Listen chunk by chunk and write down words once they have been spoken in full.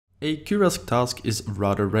A Kursk task is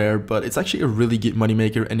rather rare, but it's actually a really good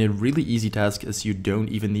moneymaker and a really easy task as you don't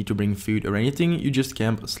even need to bring food or anything. You just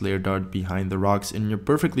camp Slayer Dart behind the rocks and you're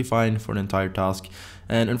perfectly fine for an entire task.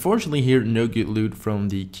 And unfortunately here, no good loot from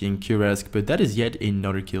the King Kursk, but that is yet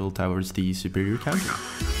another kill towards the superior counter.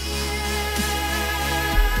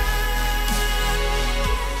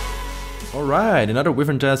 Alright, another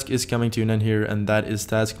Wyvern task is coming to an end here, and that is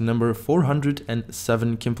task number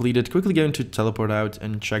 407 completed. Quickly going to teleport out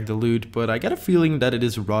and check the loot, but I got a feeling that it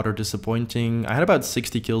is rather disappointing. I had about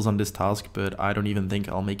 60 kills on this task, but I don't even think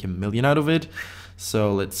I'll make a million out of it.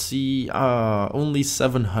 So let's see, only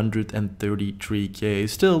 733k.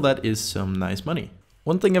 Still, that is some nice money.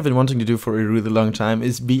 One thing I've been wanting to do for a really long time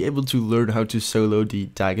is be able to learn how to solo the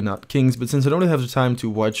Dagonot Kings, but since I don't really have the time to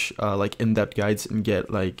watch like in-depth guides and get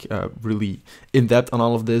like really in-depth on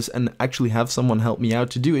all of this and actually have someone help me out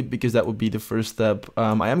to do it, because that would be the first step,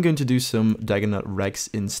 I am going to do some Dagonot Rex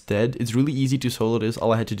instead. It's really easy to solo this.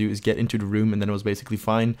 All I had to do is get into the room and then it was basically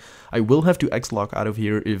fine. I will have to X-lock out of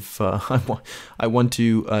here if I want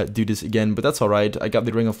to do this again, but that's alright. I got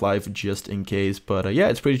the Ring of Life just in case, but yeah,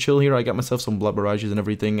 it's pretty chill here. I got myself some Blood Barrages and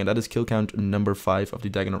everything, and that is kill count number 5 of the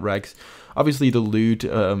Dagonot Rex. Obviously the loot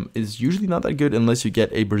is usually not that good unless you get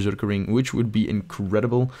a Berserker ring, which would be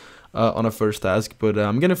incredible on a first task, but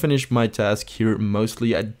I'm gonna finish my task here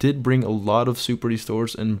mostly. I did bring a lot of super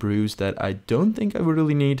restores and brews that I don't think I would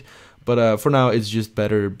really need, but for now it's just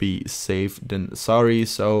better be safe than sorry.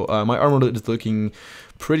 So my armor is looking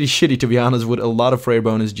pretty shitty, to be honest, with a lot of Freyr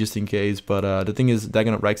bonus just in case, but the thing is,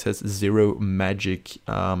 Dagonot Rex has 0 magic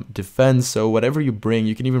defense, so whatever you bring,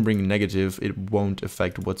 you can even bring negative, it won't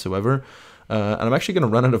affect whatsoever. And I'm actually going to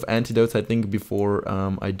run out of antidotes, I think, before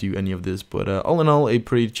I do any of this. But all in all, a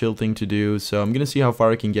pretty chill thing to do. So I'm going to see how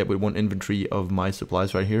far I can get with one inventory of my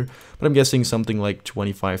supplies right here. But I'm guessing something like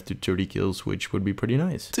 25 to 30 kills, which would be pretty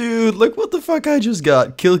nice. Dude, look what the fuck I just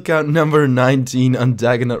got. Kill count number 19 on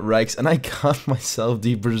Dagonot Rex. And I got myself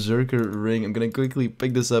the Berserker ring. I'm going to quickly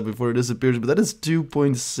pick this up before it disappears. But that is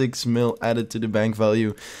 2.6 mil added to the bank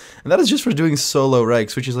value. And that is just for doing solo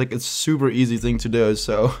Rex, which is like a super easy thing to do.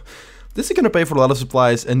 So this is going to pay for a lot of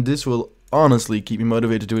supplies, and this will honestly keep me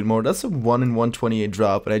motivated to do it more. That's a 1 in 128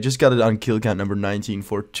 drop, and I just got it on kill count number 19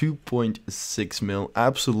 for 2.6 mil.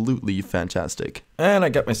 Absolutely fantastic. And I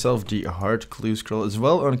got myself the Heart Clue Scroll as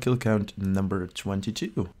well on kill count number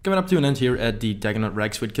 22. Coming up to an end here at the Dagonot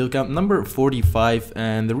Rex with kill count number 45,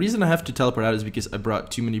 and the reason I have to teleport out is because I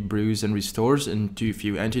brought too many brews and restores and too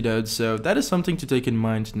few antidotes, so that is something to take in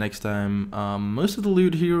mind next time. Most of the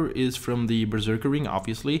loot here is from the Berserker ring,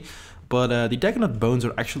 obviously, but the Dagonot bones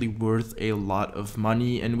are actually worth a lot of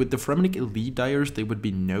money, and with the Fremennik Elite Dyers, they would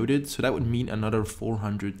be noted, so that would mean another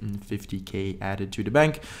 450k added to the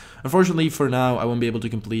bank. Unfortunately, for now, I won't be able to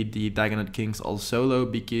complete the Dagonot Kings all solo,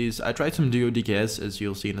 because I tried some duo DKS, as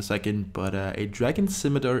you'll see in a second, but a Dragon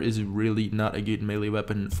Scimitar is really not a good melee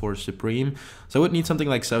weapon for Supreme, so I would need something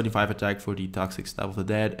like 75 attack for the Toxic Staff of the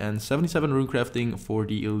Dead, and 77 rune crafting for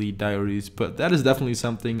the Elite Diaries, but that is definitely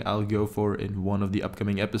something I'll go for in one of the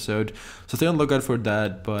upcoming episodes. So stay on the lookout for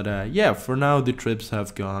that, but yeah, for now the trips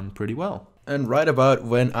have gone pretty well. And right about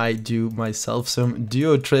when I do myself some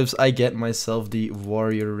duo trips, I get myself the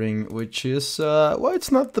Warrior ring, which is, well,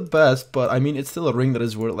 it's not the best, but I mean, it's still a ring that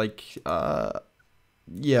is worth like,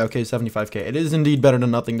 yeah, okay, 75k. It is indeed better than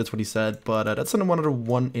nothing, that's what he said, but that's another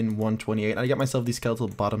 1 in 128. I got myself these Skeletal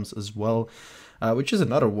Bottoms as well, which is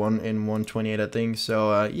another 1 in 128, I think.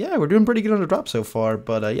 So yeah, we're doing pretty good on the drop so far,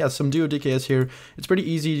 but yeah, some duo DKS here. It's pretty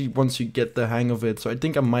easy once you get the hang of it, so I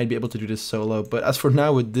think I might be able to do this solo, but as for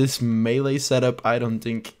now, with this melee setup, I don't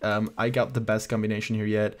think I got the best combination here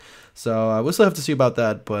yet. So we'll still have to see about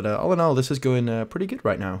that, but all in all, this is going pretty good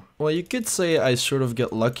right now. Well, you could say I sort of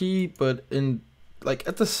get lucky, but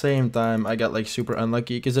at the same time, I got like super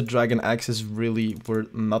unlucky, because a Dragon Axe is really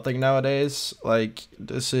worth nothing nowadays. Like,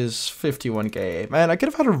 this is 51k. Man, I could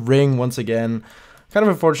have had a ring once again. Kind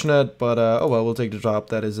of unfortunate, but oh well, we'll take the drop.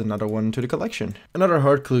 That is another one to the collection. Another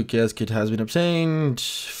Heart Clue casket has been obtained.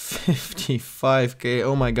 55k.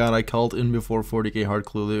 Oh my god, I called in before 40k Heart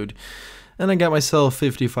Clue loot. And I got myself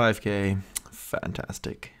 55k.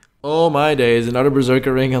 Fantastic. Oh my days, another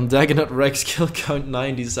Berserker ring on Dagonot Rex, kill count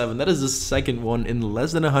 97. That is the second one in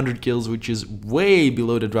less than 100 kills, which is way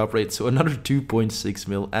below the drop rate. So another 2.6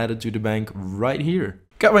 mil added to the bank right here.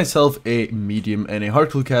 Got myself a medium and a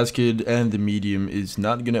Heart Clue casket, and the medium is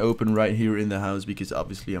not gonna open right here in the house because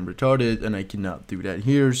obviously I'm retarded and I cannot do that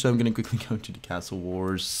here. So I'm gonna quickly go to the Castle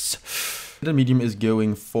Wars. The medium is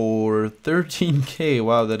going for 13k.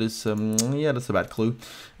 Wow, that is yeah, that's a bad clue.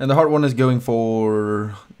 And the hard one is going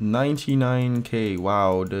for 99k.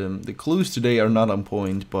 Wow, the clues today are not on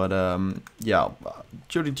point, but yeah,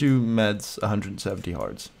 32 meds, 170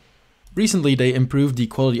 hearts. Recently, they improved the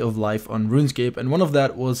quality of life on RuneScape, and one of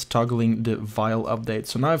that was toggling the vial update.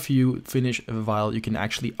 So now if you finish a vial, you can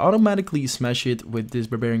actually automatically smash it with this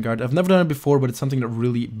Barbarian Guard. I've never done it before, but it's something that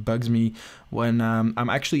really bugs me when I'm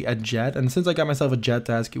actually at Jet. And since I got myself a Jet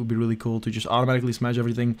task, it would be really cool to just automatically smash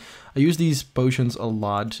everything. I use these potions a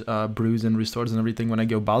lot, brews and restores and everything when I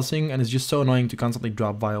go bossing, and it's just so annoying to constantly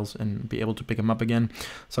drop vials and be able to pick them up again.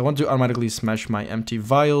 So I want to automatically smash my empty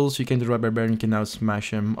vials. You came to the right Barbarian, you can now smash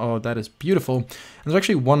him. Oh, that is beautiful. And there's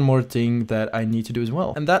actually one more thing that I need to do as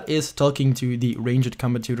well, and that is talking to the ranged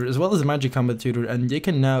combat tutor as well as the magic combat tutor, and they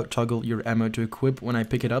can now toggle your ammo to equip when I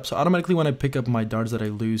pick it up. So automatically when I pick up my darts that I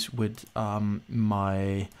lose with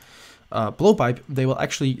my blowpipe, they will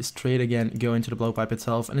actually straight again go into the blowpipe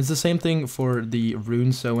itself. And it's the same thing for the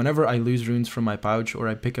runes. So whenever I lose runes from my pouch, or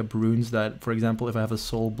I pick up runes that, for example, if I have a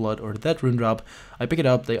soul, blood, or death rune drop, I pick it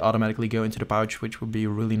up, they automatically go into the pouch, which would be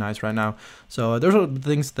really nice right now. So those are the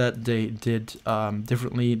things that they did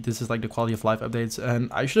differently. This is like the quality of life updates,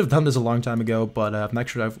 and I should have done this a long time ago, but I've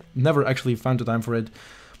never actually found the time for it.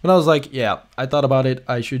 But I was like, yeah, I thought about it,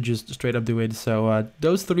 I should just straight up do it. So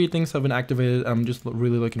those 3 things have been activated. I'm just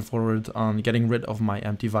really looking forward on getting rid of my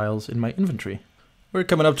empty vials in my inventory. We're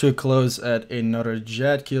coming up to a close at another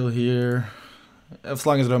Jet kill here. As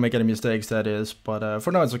long as I don't make any mistakes, that is. But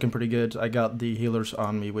for now, it's looking pretty good. I got the healers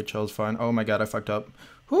on me, which was fine. Oh my god, I fucked up.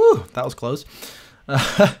 Whew, that was close.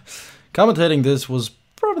 Commentating this was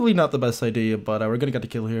probably not the best idea, but we're gonna get the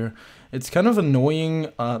kill here. It's kind of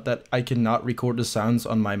annoying that I cannot record the sounds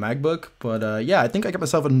on my MacBook, but yeah, I think I got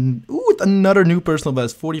myself another new personal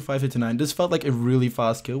best, 45.59. This felt like a really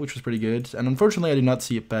fast kill, which was pretty good, and unfortunately I did not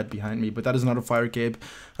see a pet behind me, but that is another fire cape,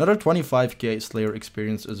 another 25k Slayer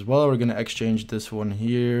experience as well. We're gonna exchange this one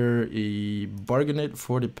here, bargain it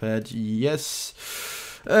for the pet, yes.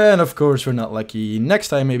 And of course we're not lucky. Next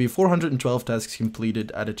time maybe 412 tasks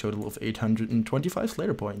completed at a total of 825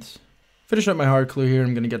 Slayer points. Finish up my hard clue here.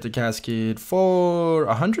 I'm gonna get the casket for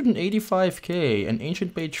 185k, an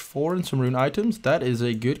ancient page 4 and some rune items. That is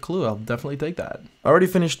a good clue, I'll definitely take that. I already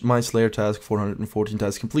finished my Slayer task, 414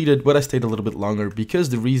 tasks completed, but I stayed a little bit longer because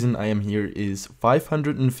the reason I am here is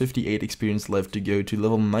 558 experience left to go to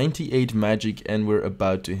level 98 magic, and we're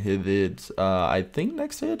about to hit it, I think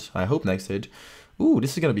next hit? I hope next hit. Ooh,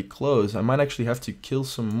 this is gonna be close. I might actually have to kill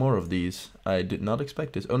some more of these. I did not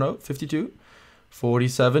expect this. Oh no, 52,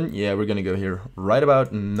 47. Yeah, we're gonna go here right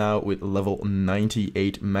about now with level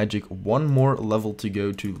 98 magic. One more level to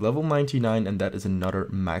go to level 99, and that is another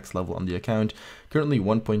max level on the account. Currently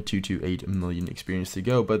 1.228 million experience to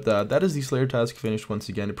go, but that is the Slayer task finished once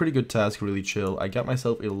again. A pretty good task, really chill. I got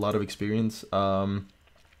myself a lot of experience.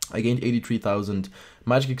 I gained 83,000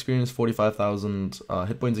 magic experience, 45,000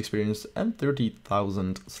 hit points experience, and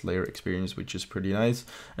 30,000 Slayer experience, which is pretty nice.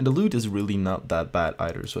 And the loot is really not that bad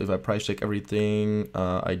either. So if I price check everything,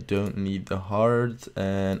 I don't need the heart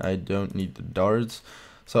and I don't need the darts.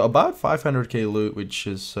 So about 500k loot, which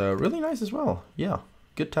is really nice as well. Yeah,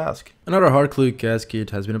 good task. Another hard clue casket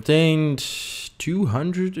has been obtained.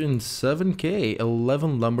 207k,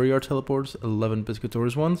 11 lumberyard teleports, 11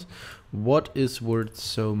 piscator's ones. What is worth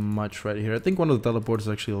so much right here? I think one of the teleports is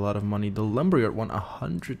actually a lot of money. The lumberyard one,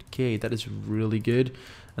 100k, that is really good.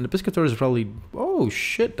 And the piscator is probably, oh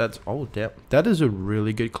shit, that's, oh damn, that is a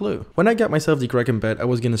really good clue. When I got myself the Kraken pet, I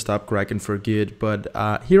was gonna stop Kraken for good, but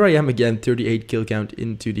here I am again, 38 kill count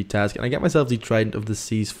into the task, and I got myself the Trident of the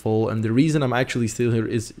Seas full, and the reason I'm actually still here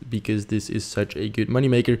is because this is such a good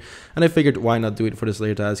moneymaker, and I figured why not do it for the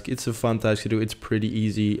Slayer task. It's a fun task to do, it's pretty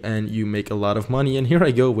easy, and you make a lot of money, and here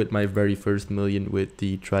I go with my very first million with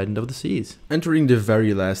the Trident of the Seas. Entering the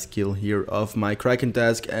very last kill here of my Kraken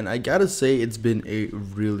task, and I gotta say it's been a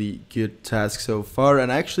really good task so far,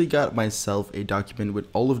 and I actually got myself a document with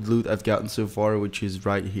all of the loot I've gotten so far, which is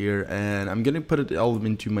right here, and I'm gonna put it all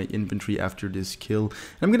into my inventory after this kill,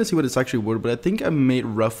 and I'm gonna see what it's actually worth. But I think I made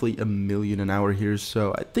roughly $1 million an hour here,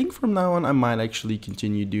 so I think from now on I might actually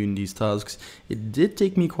continue doing these tasks. It did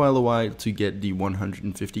take me quite a while to get the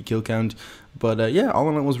 150 kill count, But yeah, all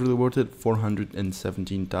in all, it was really worth it.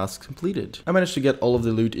 417 tasks completed. I managed to get all of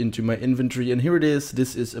the loot into my inventory, and here it is.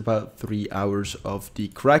 This is about 3 hours of the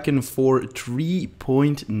Kraken for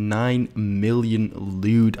 3.9 million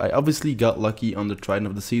loot. I obviously got lucky on the Trident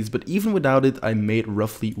of the Seas, but even without it, I made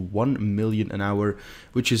roughly 1 million an hour,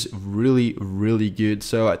 which is really, really good.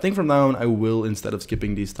 So I think from now on, I will, instead of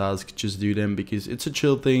skipping these tasks, just do them, because it's a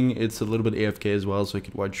chill thing. It's a little bit AFK as well, so I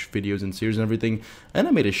could watch videos and series and everything. And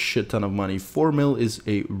I made a shit ton of money. 4 mil is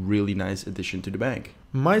a really nice addition to the bank.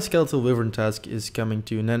 My Skeletal Wyvern task is coming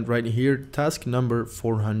to an end right here. Task number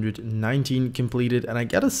 419 completed, and I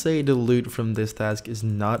gotta say the loot from this task is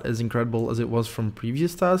not as incredible as it was from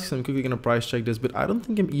previous tasks. I'm quickly gonna price check this, but I don't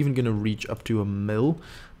think I'm even gonna reach up to a mil.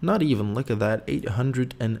 Not even, look at that,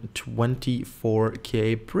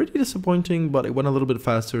 824k. Pretty disappointing, but it went a little bit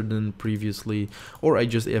faster than previously, or I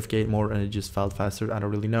just AFK'd more and it just felt faster, I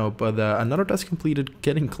don't really know. But another task completed,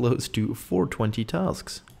 getting close to 420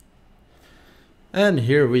 tasks. And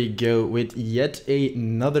here we go with yet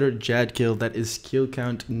another Jad kill. That is kill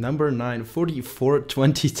count number 9,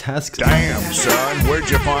 4420 tasks. Damn, son, where'd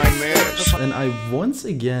you find this? And I once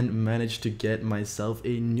again managed to get myself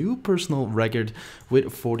a new personal record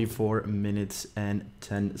with 44 minutes and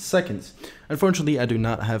 10 seconds. Unfortunately, I do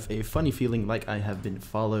not have a funny feeling like I have been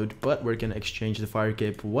followed, but we're gonna exchange the fire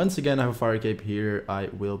cape. Once again, I have a fire cape here. I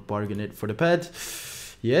will bargain it for the pet.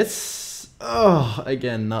 Yes. Oh,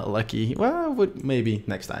 again, not lucky. Well, maybe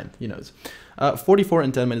next time, who knows. 44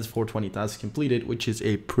 and 10 minutes, 420 tasks completed, which is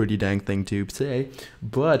a pretty dang thing to say.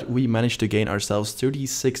 But we managed to gain ourselves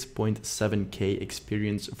 36.7k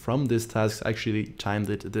experience from this task. I actually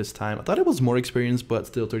timed it this time. I thought it was more experience, but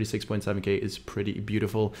still 36.7k is pretty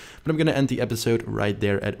beautiful. But I'm going to end the episode right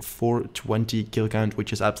there at 420 kill count,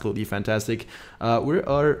 which is absolutely fantastic. We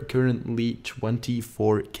are currently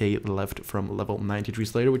 24k left from level 93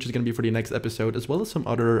 Slayer, which is going to be for the next episode, as well as some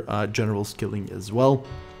other general skilling as well.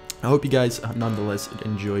 I hope you guys nonetheless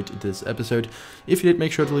enjoyed this episode. If you did,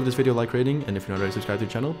 make sure to leave this video a like rating, and if you're not already subscribed to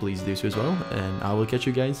the channel, please do so as well, and I will catch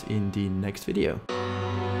you guys in the next video.